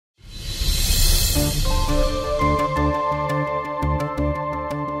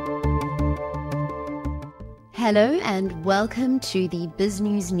Hello and welcome to the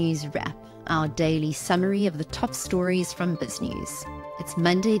BizNews NewsWrap, our daily summary of the top stories from BizNews. It's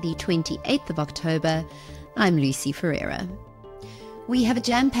Monday the 28th of October. I'm Lucy Ferreira. We have a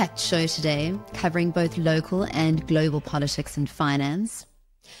jam-packed show today covering both local and global politics and finance.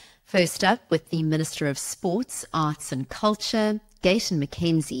 First up, with the Minister of Sports, Arts and Culture, Gayton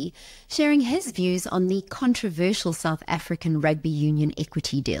McKenzie, sharing his views on the controversial South African rugby union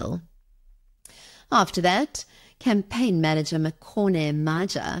equity deal. After that, campaign manager Makone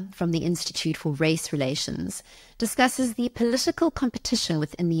Maja from the Institute for Race Relations discusses the political competition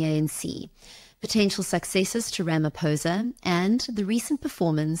within the ANC, potential successors to Ramaphosa, and the recent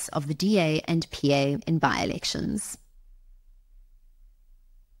performance of the DA and PA in by-elections.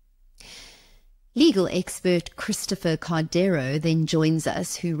 Legal expert Christopher Cordeiro then joins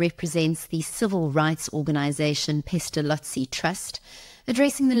us, who represents the civil rights organisation Pestalozzi Trust,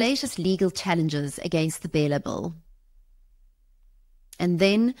 addressing the latest legal challenges against the BELA Bill. And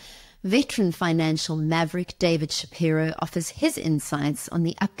then, veteran financial maverick David Shapiro offers his insights on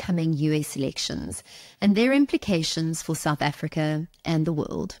the upcoming US elections and their implications for South Africa and the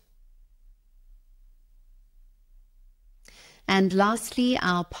world. And lastly,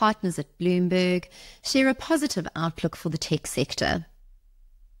 our partners at Bloomberg share a positive outlook for the tech sector.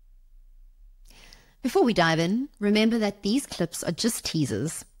 Before we dive in, remember that these clips are just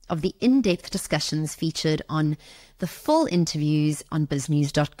teasers of the in-depth discussions featured on the full interviews on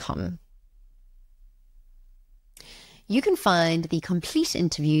biznews.com. You can find the complete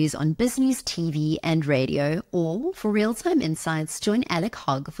interviews on BizNews TV and radio, or for real-time insights, join Alec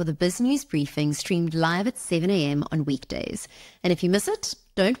Hogg for the BizNews briefing streamed live at 7 a.m. on weekdays. And if you miss it,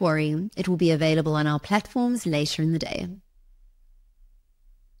 don't worry, it will be available on our platforms later in the day.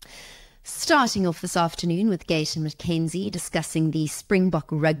 Starting off this afternoon with Gayton McKenzie discussing the Springbok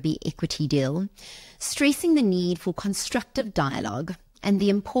rugby equity deal, stressing the need for constructive dialogue and the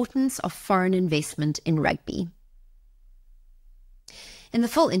importance of foreign investment in rugby. In the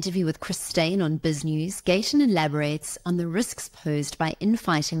full interview with Chris Steyn on BizNews, Gayton elaborates on the risks posed by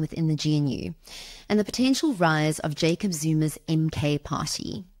infighting within the GNU and the potential rise of Jacob Zuma's MK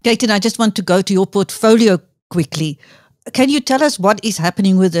party. Gayton, I just want to go to your portfolio quickly. Can you tell us what is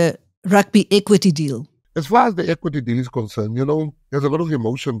happening with the rugby equity deal? As far as the equity deal is concerned, there's a lot of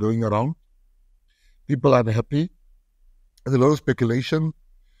emotion going around. People are unhappy. There's a lot of speculation.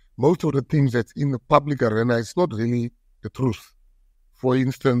 Most of the things that's in the public arena is not really the truth. For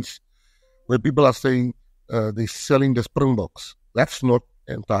instance, where people are saying they're selling the Springboks, that's not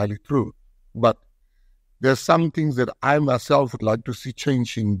entirely true. But there's some things that I myself would like to see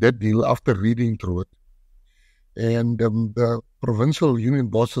change in that deal after reading through it. And the provincial union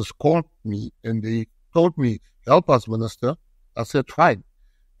bosses called me and they told me, help us, Minister. I said, fine.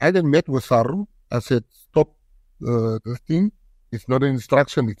 I then met with Saru. I said, stop this thing. It's not an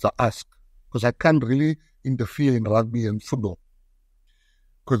instruction, it's an ask. Because I can't really interfere in rugby and football.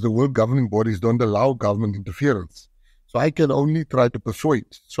 Because the world governing bodies don't allow government interference. So I can only try to persuade.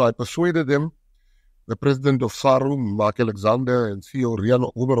 So I persuaded them. The president of SARU, Mark Alexander, and CEO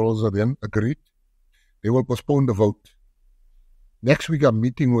Rian Oberholzer then agreed. They will postpone the vote. Next week, I'm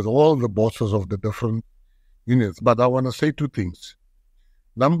meeting with all the bosses of the different unions. But I want to say two things.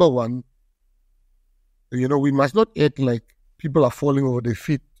 Number one, we must not act like people are falling over their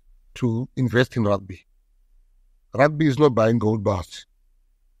feet to invest in rugby. Rugby is not buying gold bars.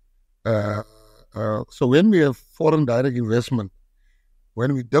 So when we have foreign direct investment,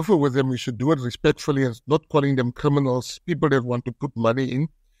 when we differ with them, we should do it respectfully and not calling them criminals, people that want to put money in.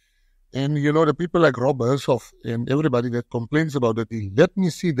 And, the people like Rob Hershoff and everybody that complains about the deal, let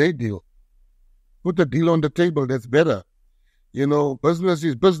me see their deal. Put the deal on the table, that's better. Business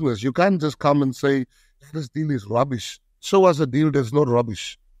is business. You can't just come and say, this deal is rubbish. Show us a deal that's not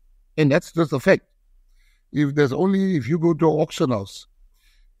rubbish. And that's just a fact. If you go to an auction house,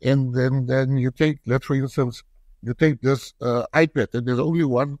 and then you take, for instance, you take this iPad, and there's only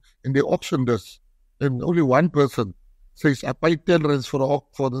one, and they auction this, and only one person says, I paid 10 rands for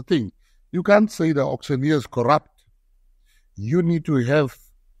the thing. You can't say the auctioneer is corrupt. You need to have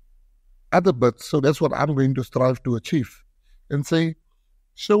other bits. So that's what I'm going to strive to achieve. And say,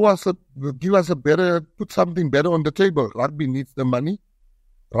 give us put something better on the table. Rugby needs the money.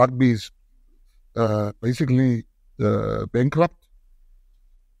 Rugby is basically bankrupt.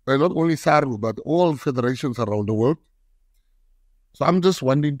 But not only SARU, but all federations around the world. So I'm just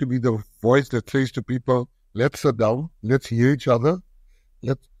wanting to be the voice that says to people, let's sit down, let's hear each other.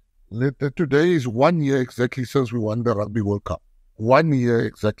 Today is 1 year exactly since we won the Rugby World Cup. 1 year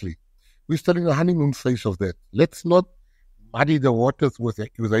exactly. We're still in the honeymoon phase of that. Let's not muddy the waters with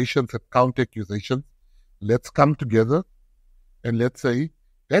accusations and counter-accusations. Let's come together and let's say,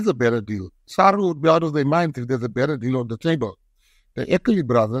 there's a better deal. SARU would be out of their mind if there's a better deal on the table. The Ekeli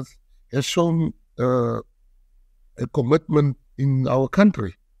brothers has shown a commitment in our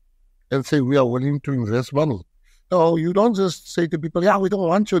country and say we are willing to invest money. No, you don't just say to people, yeah, we don't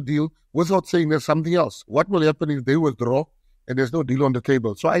want your deal without saying there's something else. What will happen if they withdraw and there's no deal on the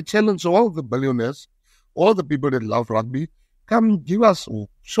table? So I challenge all the billionaires, all the people that love rugby, come give us,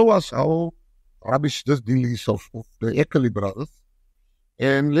 show us how rubbish this deal is of the Ekeli brothers.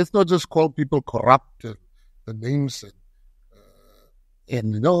 And let's not just call people corrupt, the names,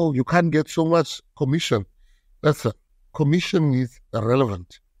 and no, you can't get so much commission. Listen, commission is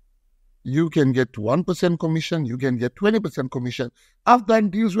irrelevant. You can get 1% commission, you can get 20% commission. I've done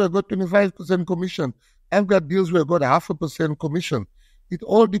deals where I got 25% commission. I've got deals where I got 0.5% commission. It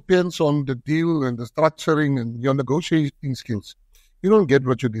all depends on the deal and the structuring and your negotiating skills. You don't get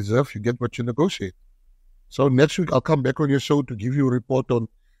what you deserve, you get what you negotiate. So next week I'll come back on your show to give you a report on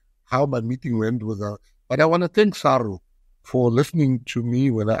how my meeting went with her. But I want to thank SARU for listening to me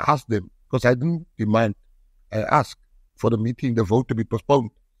when I asked them, because I didn't demand. I asked for the meeting, the vote to be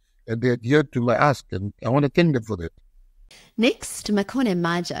postponed. And they adhered to my ask, and I want to thank them for that. Next, Makone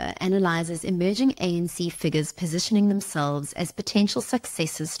Maja analyzes emerging ANC figures positioning themselves as potential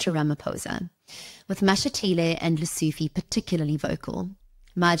successors to Ramaphosa, with Mashatile and Lesotho particularly vocal.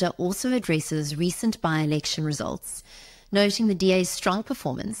 Maja also addresses recent by-election results, noting the DA's strong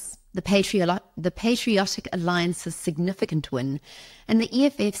performance, the Patriotic Alliance's significant win, and the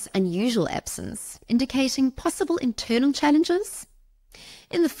EFF's unusual absence, indicating possible internal challenges.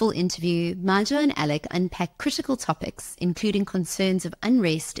 In the full interview, Maja and Alec unpack critical topics, including concerns of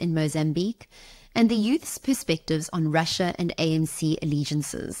unrest in Mozambique and the youth's perspectives on Russia and ANC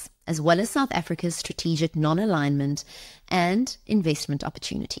allegiances, as well as South Africa's strategic non-alignment and investment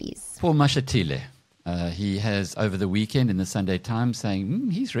opportunities. Paul Mashatile, he has over the weekend in the Sunday Times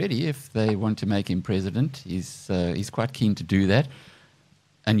saying he's ready if they want to make him president. He's quite keen to do that.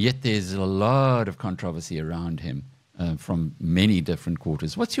 And yet there's a lot of controversy around him from many different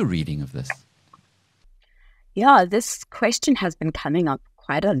quarters. What's your reading of this? Yeah, this question has been coming up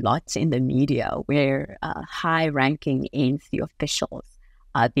quite a lot in the media, where high-ranking ANC officials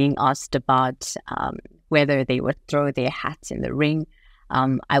are being asked about whether they would throw their hats in the ring.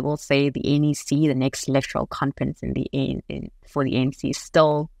 I will say the NEC, the next electoral conference for the ANC, is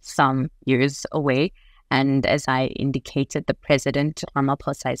still some years away. And as I indicated, the president,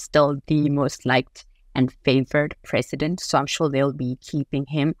 Ramaphosa, is still the most liked and favored president. So I'm sure they'll be keeping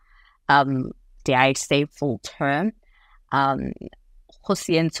him, dare I say, full term.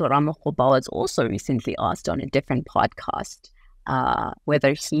 Hosienso Ramaphosa was also recently asked on a different podcast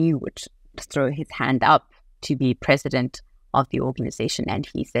whether he would throw his hand up to be president of the organization. And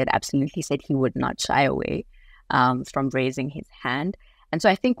he said, absolutely said he would not shy away from raising his hand. And so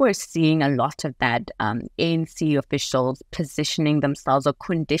I think we're seeing a lot of that, ANC officials positioning themselves or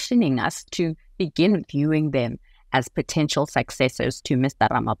conditioning us to begin viewing them as potential successors to Mr.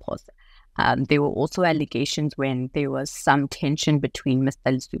 Ramaphosa. There were also allegations when there was some tension between Mr.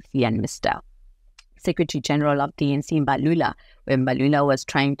 Lesotho and Mr. Secretary General of the ANC, Mbalula, when Mbalula was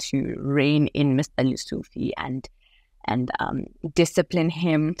trying to rein in Mr. Lesotho and discipline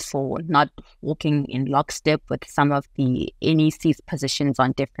him for not walking in lockstep with some of the NEC's positions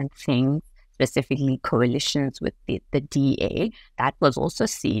on different things, specifically coalitions with the DA. That was also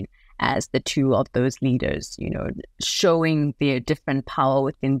seen as the two of those leaders, showing their different power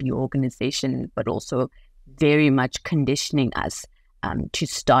within the organization, but also very much conditioning us to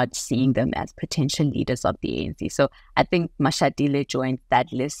start seeing them as potential leaders of the ANC. So I think Mashatile joined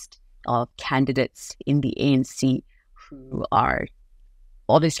that list of candidates in the ANC who are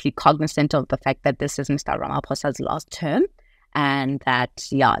obviously cognizant of the fact that this is Mr. Ramaphosa's last term, and that,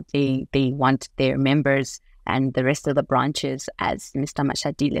 they want their members and the rest of the branches, as Mr.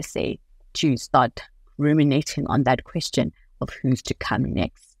 Mashatile say, to start ruminating on that question of who's to come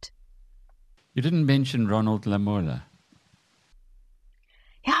next. You didn't mention Ronald Lamola.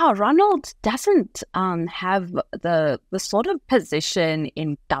 Yeah, Ronald doesn't have the sort of position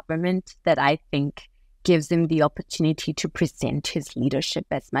in government that I think gives him the opportunity to present his leadership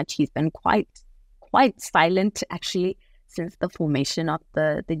as much. He's been quite silent, actually, since the formation of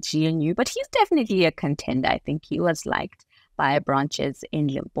the GNU, but he's definitely a contender. I think he was liked by branches in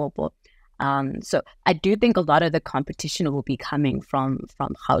Limpopo. So I do think a lot of the competition will be coming from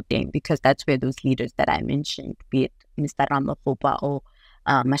Gauteng, because that's where those leaders that I mentioned, be it Mr. Ramaphosa or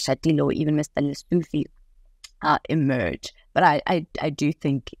Mashatile or even Mr. Lesotho, emerge. But I do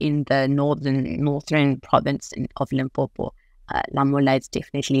think in the northern province of Limpopo, Lamola is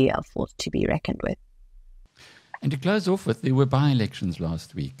definitely a force to be reckoned with. And to close off with, there were by-elections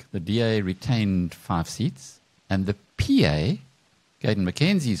last week. The DA retained 5 seats, and the PA, Gayton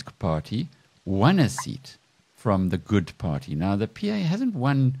McKenzie's party, won a seat from the Good Party. Now, the PA hasn't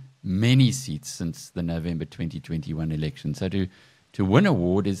won many seats since the November 2021 election, so to win a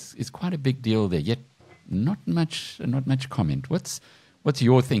ward is quite a big deal there. Yet, not much comment. What's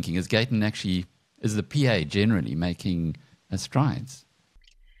your thinking? Is the PA generally making strides?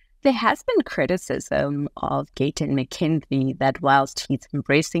 There has been criticism of Gayton McKenzie that whilst he's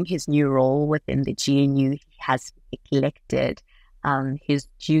embracing his new role within the GNU, he has neglected his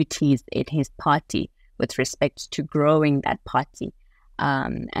duties in his party with respect to growing that party.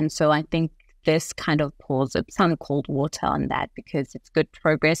 And so I think this kind of pours some cold water on that, because it's good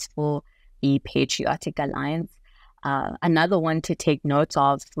progress for the Patriotic Alliance. Another one to take note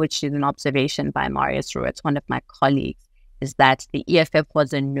of, which is an observation by Marius Ruetz, one of my colleagues, is that the EFF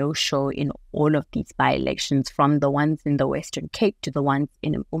was a no-show in all of these by-elections, from the ones in the Western Cape to the ones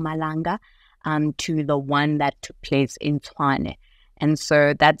in Mpumalanga, to the one that took place in Tshwane. And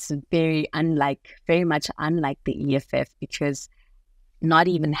so that's very much unlike the EFF, because not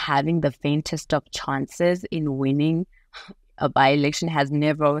even having the faintest of chances in winning a by-election has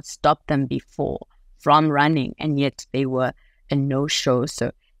never stopped them before from running, and yet they were a no-show.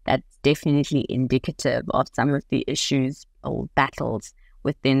 So that's definitely indicative of some of the issues or battles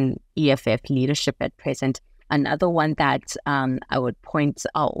within EFF leadership at present. Another one that I would point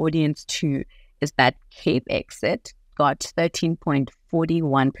our audience to is that Cape Exit got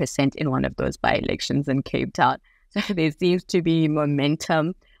 13.41% in one of those by-elections in Cape Town. So there seems to be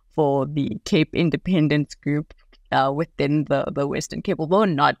momentum for the Cape Independence group within the Western Cape, although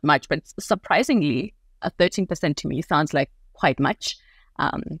not much, but surprisingly, 13% to me sounds like quite much.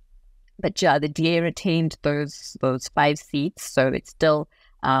 But yeah, the DA retained those 5 seats, so it still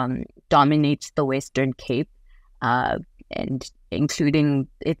dominates the Western Cape, and including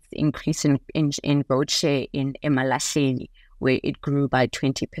its increase in vote share in Emalahleni, where it grew by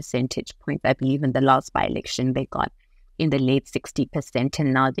 20 percentage points. I believe in the last by-election they got in the late 60%,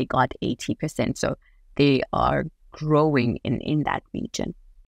 and now they got 80%. So they are growing in that region.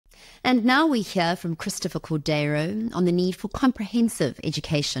 And now we hear from Christopher Cordeiro on the need for comprehensive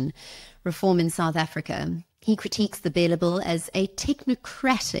education reform in South Africa. He critiques the BELA Bill as a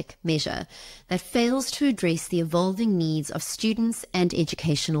technocratic measure that fails to address the evolving needs of students and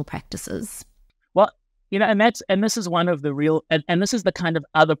educational practices. Well, and this is one of the real, and this is the kind of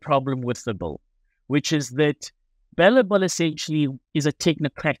other problem with the bill, which is that BELA Bill essentially is a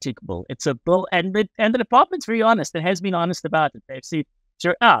technocratic bill. It's a bill, and the department's very honest. It has been honest about it. They've said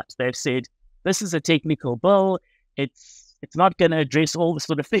throughout, they've said this is a technical bill. It's not going to address all the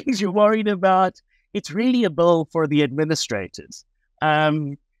sort of things you're worried about. It's really a bill for the administrators,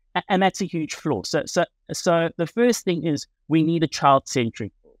 and that's a huge flaw. So the first thing is we need a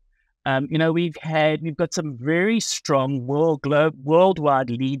child-centric bill. We've got some very strong worldwide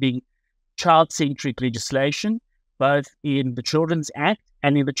leading child-centric legislation, both in the Children's Act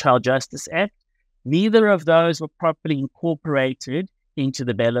and in the Child Justice Act. Neither of those were properly incorporated into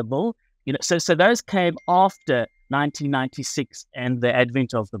the BELA Bill. So those came after 1996 and the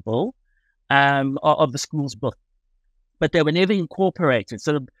advent of the bill, of the schools book, but they were never incorporated.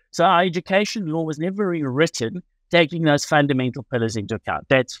 So our education law was never rewritten taking those fundamental pillars into account.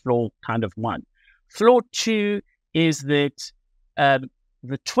 That's flaw kind of one. Flaw two is that the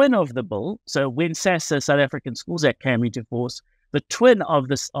twin of the bill. So when SASSA, South African Schools Act, came into force, the twin of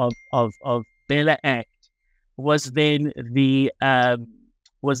this of BELA Act was then the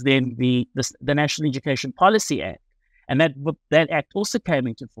National Education Policy Act, and that act also came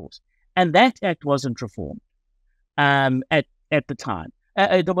into force, and that act wasn't reformed at the time.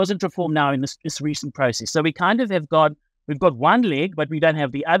 It wasn't reformed now in this recent process. So we kind of we've got one leg, but we don't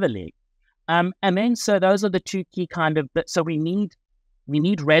have the other leg. And then so those are the two key so we need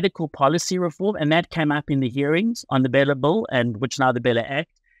radical policy reform, and that came up in the hearings on the BELA Bill, and which now the BELA Act.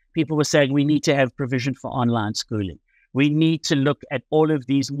 People were saying we need to have provision for online schooling. We need to look at all of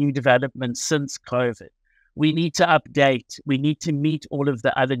these new developments since COVID. We need to update. We need to meet all of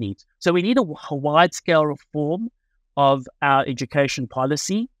the other needs. So we need a wide-scale reform of our education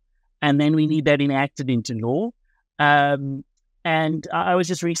policy, and then we need that enacted into law. And I was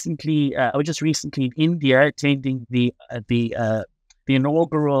just recently in India attending the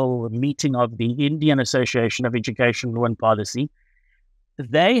inaugural meeting of the Indian Association of Education Law and Policy.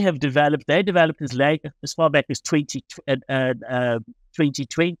 They developed as far back as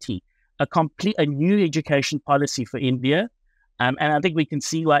 2020 a new education policy for India, And I think we can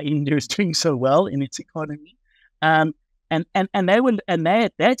see why India is doing so well in its economy. And they're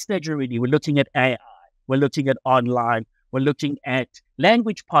at that stage already. We're looking at AI, we're looking at online, we're looking at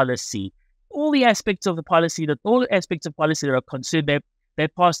language policy, all the aspects of policy that are concerned. They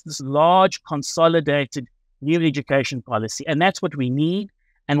passed this large, consolidated new education policy, and that's what we need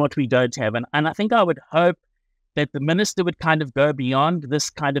and what we don't have. And I think I would hope that the minister would kind of go beyond this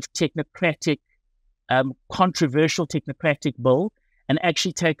kind of technocratic, controversial technocratic bill and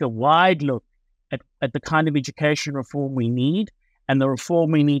actually take a wide look at the kind of education reform we need and the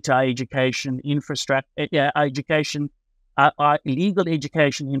reform we need to our education infrastructure, our legal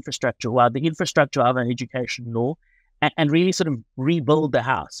education infrastructure, the infrastructure of our education law, and really sort of rebuild the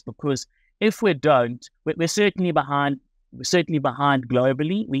house. Because if we don't, we're certainly behind. We're certainly behind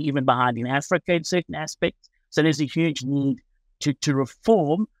globally. We're even behind in Africa in certain aspects. So there's a huge need to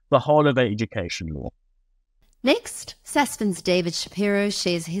reform the whole of our education law. Next, SASFIN's David Shapiro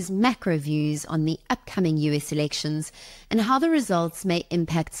shares his macro views on the upcoming US elections and how the results may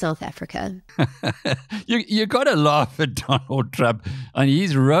impact South Africa. You got to laugh at Donald Trump. And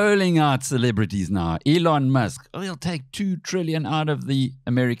he's rolling out celebrities now. Elon Musk, he'll take $2 trillion out of the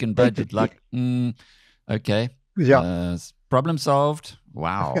American budget. Like, okay. Yeah. Problem solved.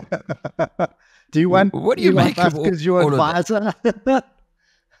 Wow. Do you want? What do you make of all, as your advisor?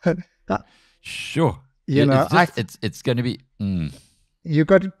 Sure. You know, it's going to be. You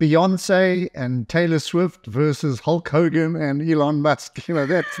got Beyonce and Taylor Swift versus Hulk Hogan and Elon Musk. You know,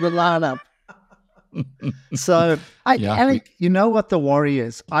 that's the lineup. So I think you know what the worry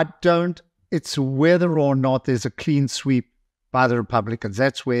is. It's whether or not there's a clean sweep by the Republicans.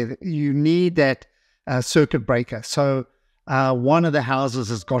 That's where you need that circuit breaker. So one of the houses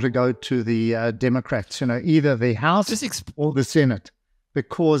has got to go to the Democrats. You know, either the House or the Senate.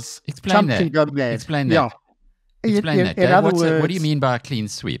 Because Trump can go bad. Explain that. Yeah. Explain that. In other words, what do you mean by a clean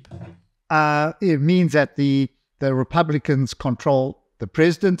sweep? It means that the Republicans control the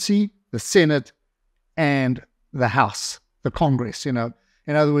presidency, the Senate, and the House, the Congress. You know,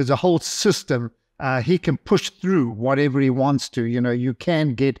 in other words, the whole system. He can push through whatever he wants to. You know, you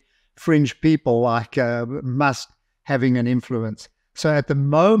can get fringe people like Musk having an influence. So at the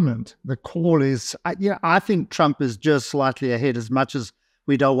moment, the call is, I think Trump is just slightly ahead, as much as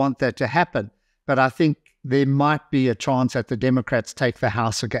we don't want that to happen. But I think there might be a chance that the Democrats take the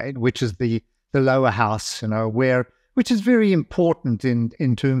House again, which is the lower house, you know, which is very important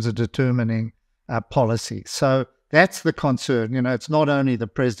in terms of determining policy. So that's the concern. You know, it's not only the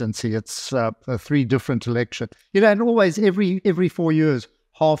presidency, it's 3 different elections. You know, and always every 4 years,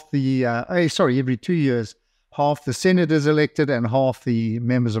 every 2 years, half the Senate is elected and half the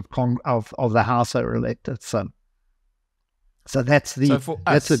members of the House are elected. So that's the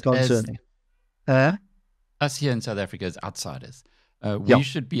concern. Us here in South Africa as outsiders, we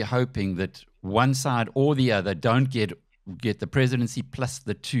should be hoping that one side or the other don't get the presidency plus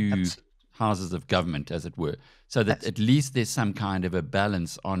the 2 houses of government, as it were, so that at least there's some kind of a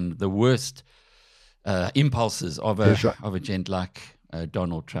balance on the worst impulses of a gent like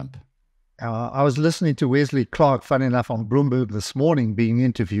Donald Trump. I was listening to Wesley Clark, funny enough, on Bloomberg this morning being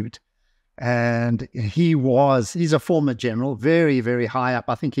interviewed. And he's a former general, very, very high up.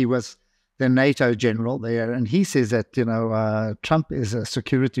 I think he was the NATO general there. And he says that, you know, Trump is a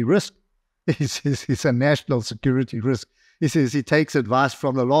security risk. He says he's a national security risk. He says he takes advice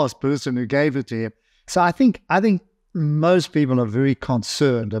from the last person who gave it to him. So I think most people are very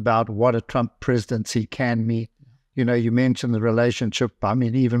concerned about what a Trump presidency can mean. You know, you mentioned the relationship, I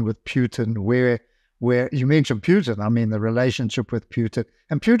mean, even with Putin, where you mentioned Putin, I mean, the relationship with Putin.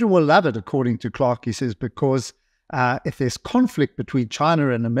 And Putin will love it, according to Clark, he says, because if there's conflict between China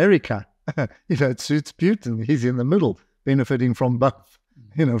and America, you know, it suits Putin. He's in the middle, benefiting from both,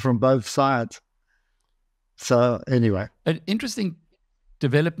 you know, from both sides. So anyway. An interesting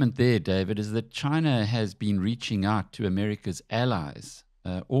development there, David, is that China has been reaching out to America's allies,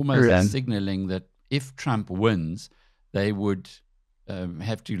 almost signaling that if Trump wins, they would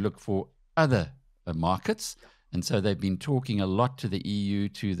have to look for other markets. And so they've been talking a lot to the EU,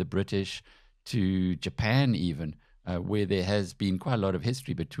 to the British, to Japan even, where there has been quite a lot of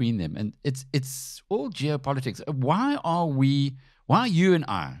history between them. And it's all geopolitics. Why are you and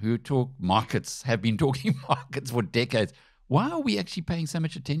I, who talk markets, have been talking markets for decades, why are we actually paying so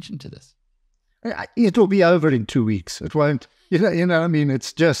much attention to this? It will be over in 2 weeks. It won't. You know, I mean,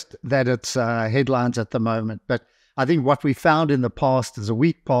 it's just that it's headlines at the moment. But I think what we found in the past is a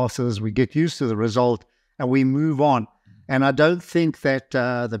week passes, we get used to the result, and we move on. And I don't think that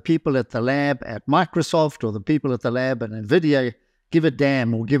the people at the lab at Microsoft or the people at the lab at NVIDIA give a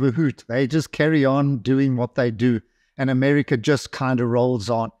damn or give a hoot. They just carry on doing what they do. and America just kind of rolls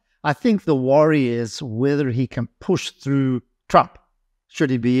on. I think the worry is whether he can push through Trump,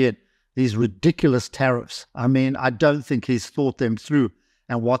 should he be in, these ridiculous tariffs. I mean, I don't think he's thought them through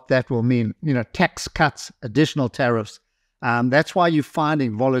and what that will mean. You know, tax cuts, additional tariffs. That's why you're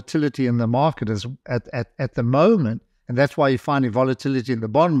finding volatility in the market at the moment. And that's why you're finding volatility in the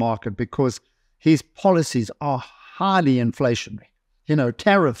bond market, because his policies are highly inflationary. You know,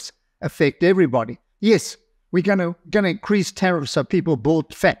 tariffs affect everybody. Yes, we're going to increase tariffs so people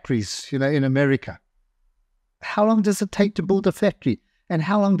build factories, you know, in America. How long does it take to build a factory? And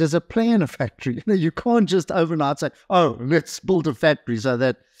how long does it play in a factory? You know, you can't just overnight say, oh, let's build a factory so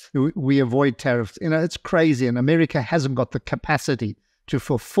that we avoid tariffs. You know, it's crazy. And America hasn't got the capacity to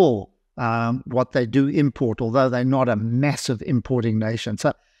fulfill what they do import, although they're not a massive importing nation.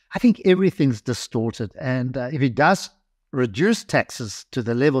 So I think everything's distorted. And if he does reduce taxes to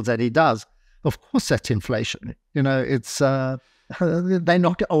the levels that he does, of course that's inflation. You know, it's they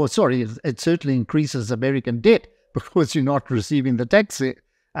knock. Oh, sorry, it certainly increases American debt because you're not receiving the tax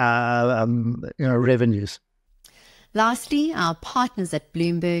revenues. Lastly, our partners at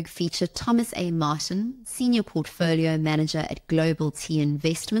Bloomberg feature Thomas A. Martin, Senior Portfolio Manager at Global T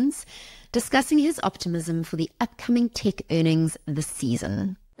Investments, discussing his optimism for the upcoming tech earnings this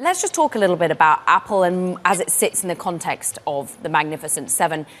season. Let's just talk a little bit about Apple and as it sits in the context of the Magnificent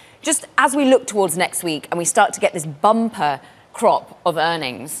Seven. Just as we look towards next week and we start to get this bumper crop of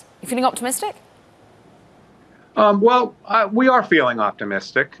earnings, you feeling optimistic? We are feeling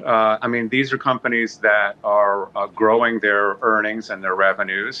optimistic. I mean, these are companies that are growing their earnings and their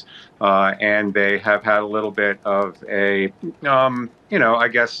revenues, and they have had a little bit of a, I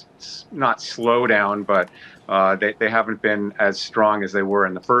guess not slowdown, but they haven't been as strong as they were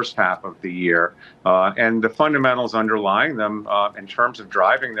in the first half of the year. And the fundamentals underlying them in terms of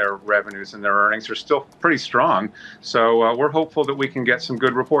driving their revenues and their earnings are still pretty strong. So we're hopeful that we can get some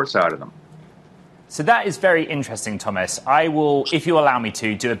good reports out of them. So that is very interesting, Thomas. I will, if you allow me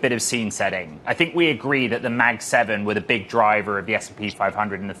to, do a bit of scene setting. I think we agree that the Mag 7 were the big driver of the S&P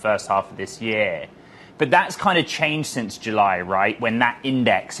 500 in the first half of this year. But that's kind of changed since July, right? When that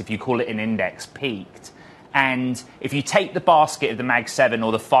index, if you call it an index, peaked. And if you take the basket of the Mag 7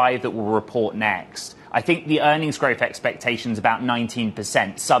 or the 5 that will report next, I think the earnings growth expectation is about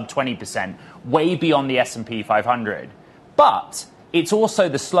 19%, sub 20%, way beyond the S&P 500. But it's also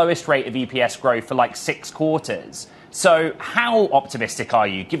the slowest rate of EPS growth for like 6 quarters. So how optimistic are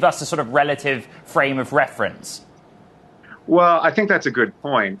you? Give us a sort of relative frame of reference. Well, I think that's a good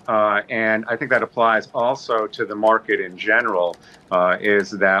point. And I think that applies also to the market in general,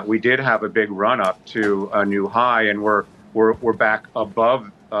 is that we did have a big run up to a new high, and we're back above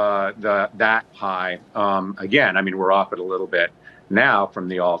that high. Again, I mean, we're off it a little bit now from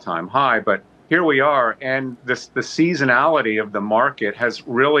the all-time high, but here we are, and the seasonality of the market has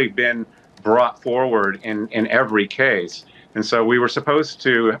really been brought forward in every case. And so we were supposed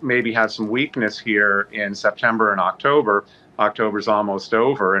to maybe have some weakness here in September and October. October's almost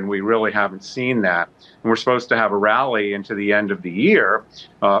over, and we really haven't seen that. And we're supposed to have a rally into the end of the year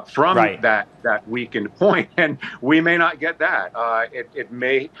from that weakened point, and we may not get that. It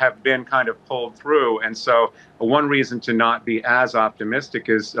may have been kind of pulled through. And so one reason to not be as optimistic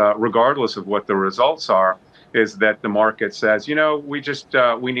is, regardless of what the results are, is that the market says, you know, we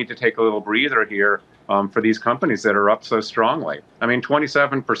need to take a little breather here for these companies that are up so strongly. I mean,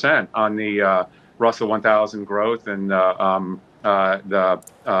 27% on the Russell 1000 growth and the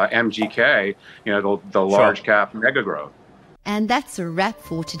MGK, you know, the large cap mega growth. And that's a wrap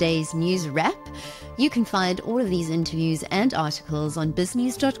for today's News Wrap. You can find all of these interviews and articles on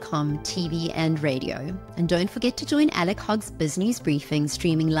biznews.com, TV and radio. And don't forget to join Alec Hogg's BizNews briefing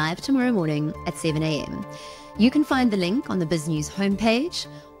streaming live tomorrow morning at 7 a.m. You can find the link on the BizNews homepage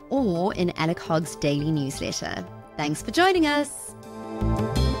or in Alec Hogg's daily newsletter. Thanks for joining us.